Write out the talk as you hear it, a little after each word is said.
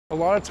A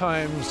lot of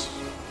times,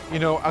 you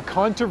know, a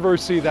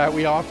controversy that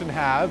we often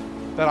have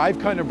that I've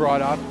kind of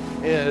brought up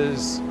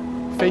is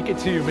fake it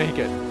till you make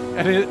it.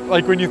 And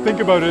like when you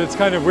think about it, it's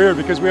kind of weird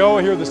because we all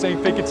hear the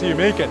saying fake it till you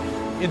make it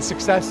in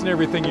success in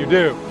everything you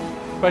do.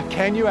 But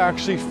can you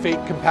actually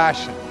fake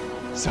compassion?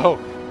 So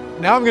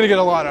now I'm gonna get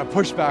a lot of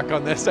pushback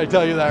on this, I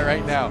tell you that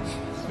right now.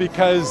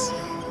 Because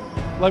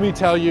let me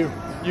tell you,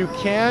 you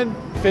can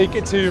fake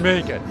it till you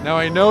make it. Now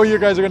I know you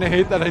guys are gonna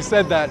hate that I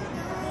said that,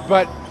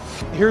 but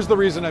here's the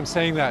reason I'm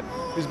saying that,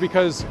 is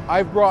because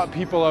I've brought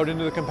people out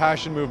into the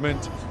compassion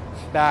movement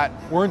that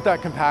weren't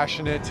that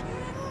compassionate,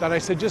 that I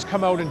said, just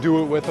come out and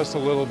do it with us a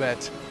little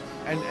bit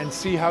and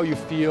see how you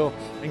feel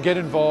and get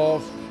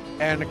involved.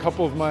 And a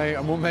couple of my, I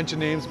won't mention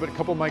names, but a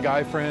couple of my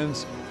guy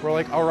friends were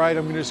like, all right,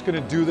 I'm just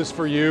gonna do this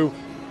for you.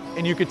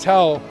 And you could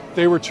tell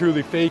they were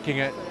truly faking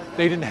it.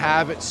 They didn't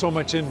have it so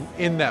much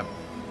in them.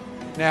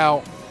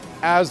 Now,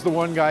 as the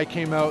one guy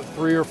came out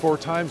 3 or 4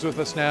 times with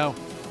us now,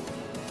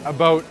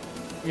 about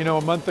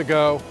a month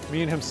ago,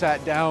 me and him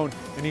sat down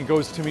and he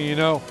goes to me,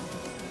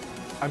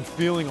 I'm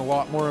feeling a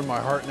lot more in my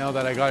heart now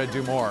that I got to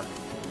do more.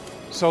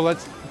 So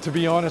to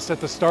be honest, at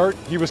the start,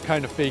 he was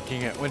kind of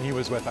faking it when he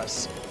was with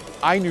us.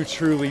 I knew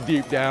truly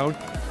deep down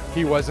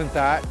he wasn't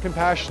that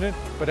compassionate,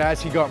 but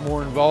as he got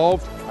more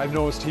involved, I've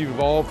noticed he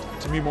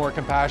evolved to be more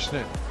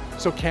compassionate.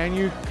 So can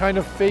you kind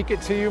of fake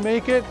it till you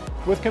make it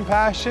with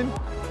compassion?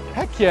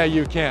 Heck yeah,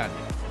 you can.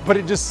 But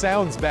it just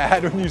sounds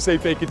bad when you say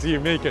fake it till you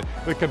make it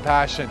with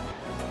compassion.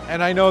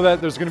 And I know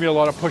that there's gonna be a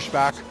lot of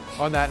pushback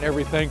on that and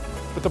everything,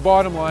 but the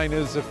bottom line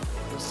is if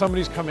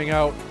somebody's coming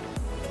out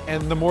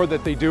and the more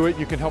that they do it,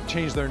 you can help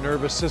change their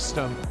nervous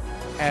system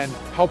and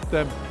help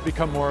them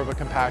become more of a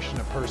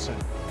compassionate person.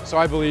 So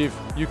I believe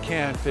you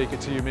can fake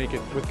it till you make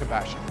it with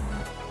compassion.